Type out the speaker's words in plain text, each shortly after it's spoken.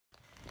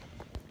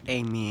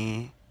Hey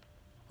man,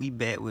 we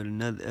back with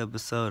another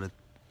episode of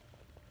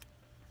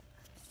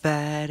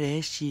Fire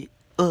That Shit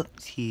Up,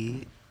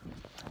 Tigg.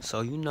 So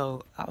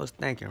I was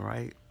thinking,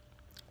 right?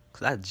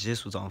 Cause I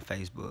just was on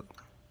Facebook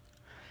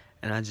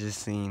and I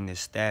just seen this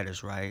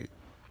status, right?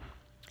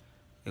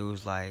 It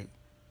was like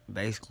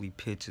basically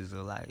pictures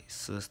of like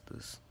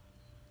sisters,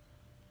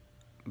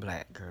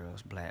 black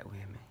girls, black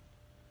women,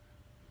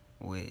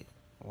 with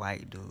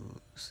white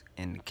dudes,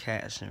 and the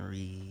caption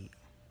read,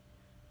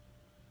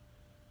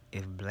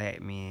 "If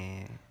black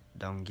men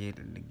don't get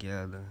it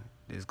together,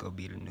 this gonna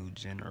be the new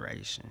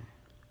generation."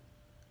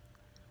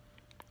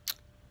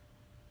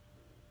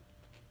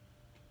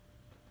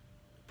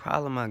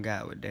 Problem I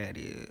got with that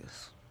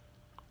is,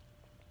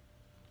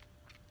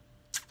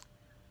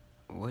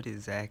 what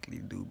exactly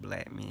do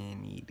black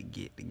men need to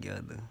get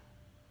together?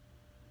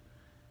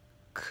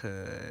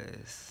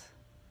 Cause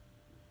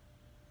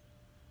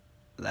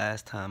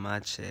last time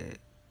I checked,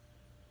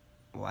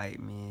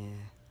 white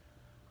men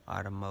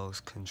are the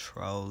most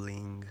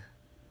controlling,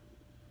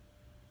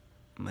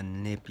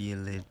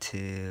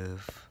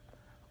 manipulative,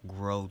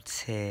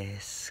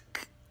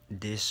 grotesque,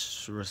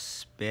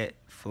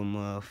 disrespectful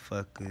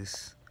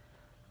motherfuckers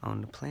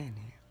on the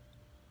planet.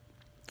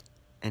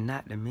 And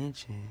not to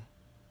mention,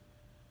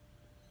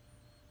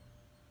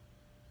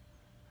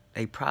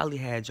 they probably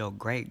had your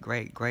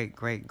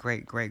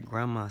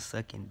great-great-great-great-great-great-grandma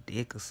sucking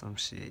dick or some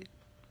shit.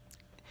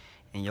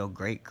 And your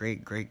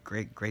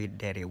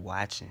great-great-great-great-great-daddy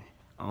watching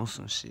on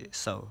some shit.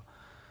 So,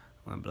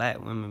 when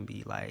black women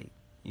be like,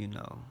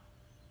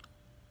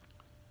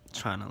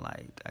 trying to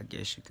like, I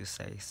guess you could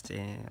say,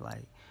 saying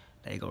like,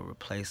 they gonna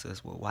replace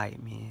us with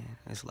white men.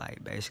 It's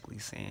like basically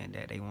saying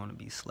that they want to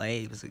be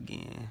slaves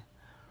again.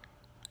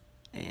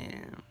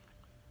 And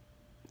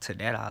to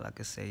that, all I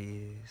can say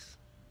is,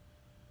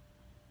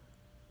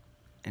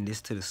 and this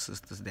to the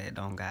sisters that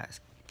don't got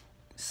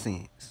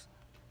sense,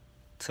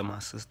 to my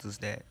sisters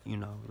that,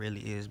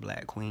 really is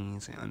black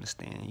queens and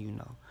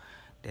understand,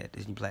 that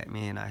this black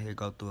man out here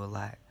go through a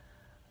lot.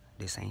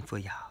 This ain't for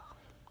y'all.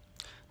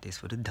 This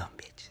for the dumb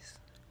bitches.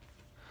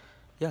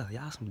 Yeah,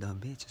 y'all some dumb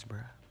bitches,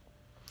 bruh.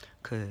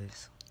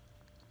 Cause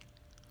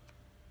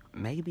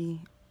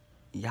maybe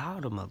y'all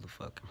the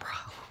motherfucking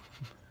problem.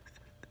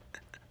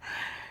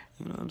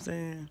 You know what I'm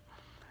saying?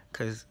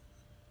 Cause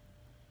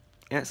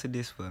answer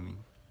this for me.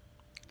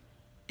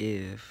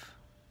 If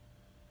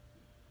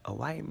a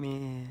white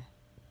man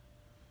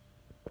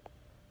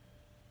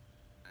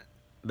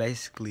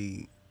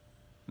basically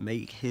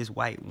make his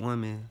white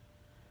woman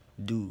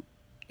do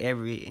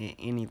every and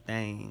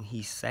anything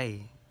he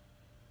say,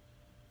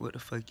 what the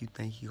fuck you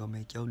think he gonna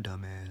make your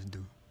dumb ass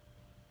do?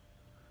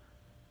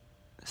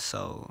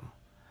 So,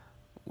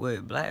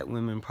 what black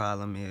women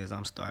problem is,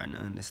 I'm starting to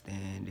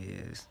understand,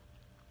 is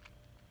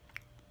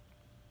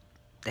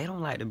they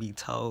don't like to be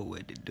told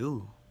what to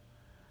do.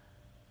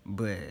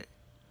 But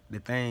the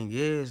thing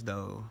is,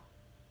 though,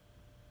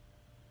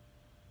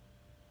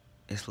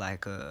 it's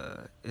like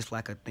a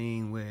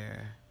thing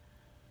where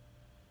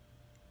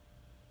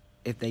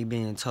if they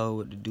being told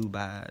what to do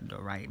by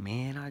the right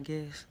man, I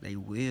guess, they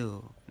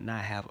will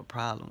not have a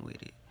problem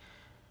with it.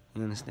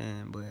 You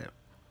understand? But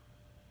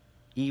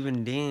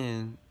even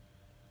then,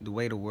 the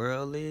way the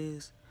world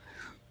is,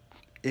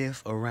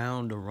 if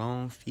around the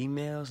wrong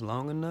females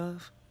long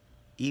enough,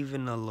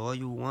 even a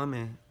loyal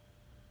woman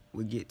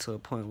would get to a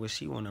point where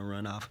she want to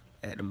run off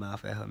at the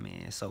mouth at her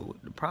man. So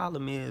the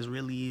problem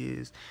really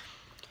is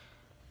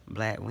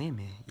black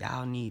women.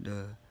 Y'all need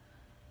to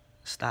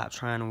stop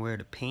trying to wear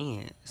the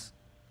pants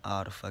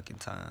all the fucking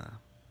time.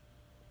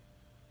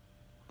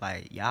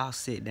 Like, y'all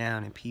sit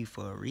down and pee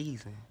for a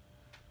reason.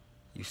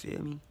 You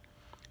feel me?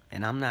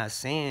 And I'm not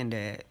saying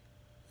that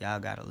y'all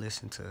gotta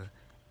listen to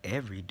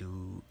every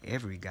dude,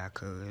 every guy,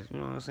 cause, you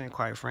know what I'm saying?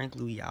 Quite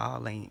frankly,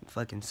 y'all ain't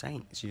fucking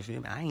saints, you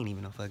feel me? I ain't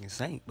even a fucking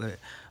saint, but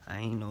I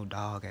ain't no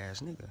dog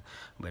ass nigga.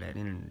 But at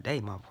the end of the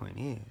day, my point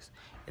is,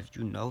 if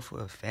you know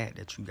for a fact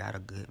that you got a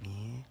good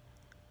man,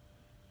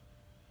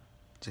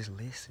 just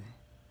listen.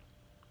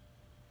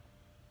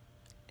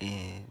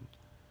 And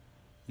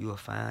you will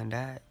find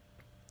out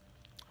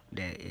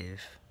that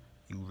if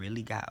you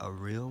really got a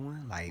real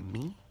one, like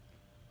me,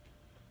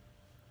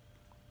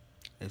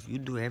 if you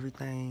do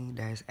everything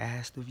that's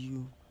asked of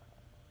you,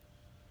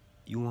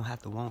 you won't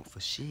have to want for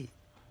shit.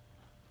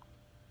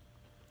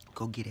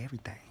 Go get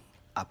everything.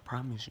 I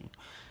promise you.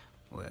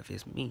 Well, if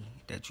it's me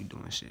that you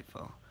doing shit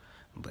for.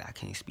 But I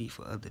can't speak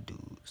for other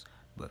dudes.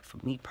 But for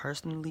me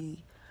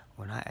personally,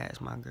 when I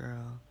ask my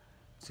girl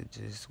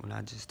when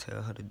I just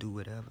tell her to do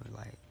whatever,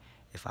 like,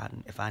 if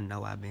I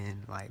know I've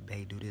been like,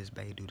 babe, do this,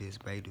 babe, do this,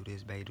 babe, do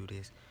this, babe, do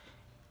this.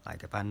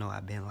 Like, if I know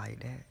I've been like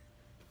that,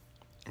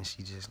 and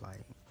she just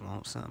like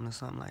want something or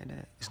something like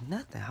that, it's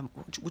nothing.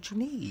 What you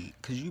need?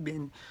 Cause you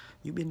been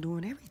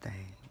doing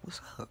everything.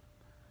 What's up?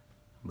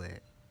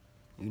 But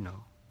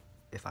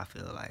if I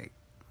feel like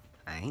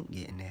I ain't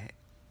getting that,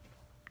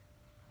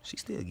 she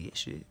still get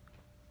shit.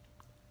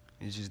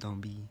 It just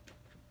don't be,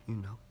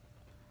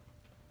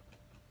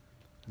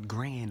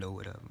 grand or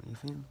whatever. You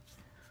feel me?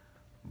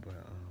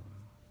 But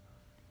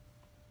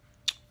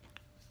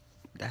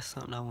that's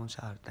something I want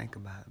y'all to think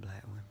about,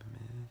 black women,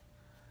 man.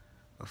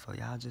 Before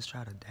y'all just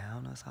try to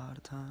down us all the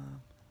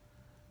time,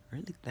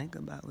 really think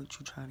about what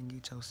you trying to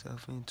get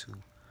yourself into.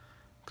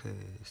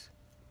 Cause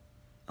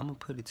I'm gonna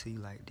put it to you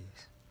like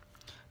this.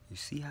 You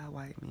see how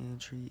white men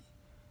treat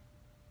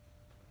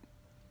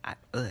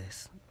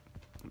us,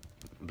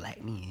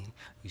 black men.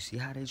 You see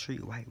how they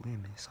treat white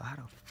women. So how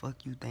the fuck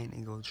you think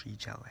they gonna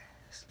treat your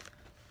ass?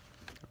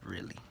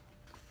 Really?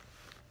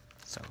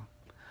 So,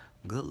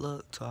 good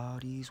luck to all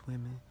these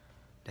women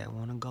that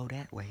wanna go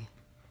that way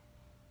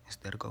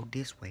instead of go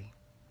this way.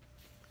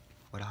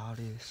 With all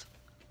this,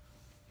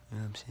 you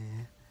know what I'm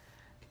saying?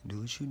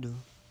 Do what you do.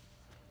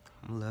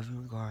 I'm gonna love you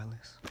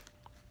regardless.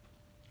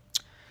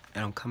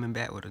 And I'm coming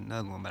back with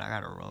another one, but I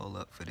gotta roll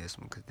up for this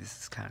one because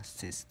this is kind of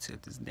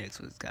sensitive. This next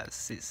one's kind of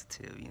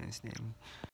sensitive, you understand me?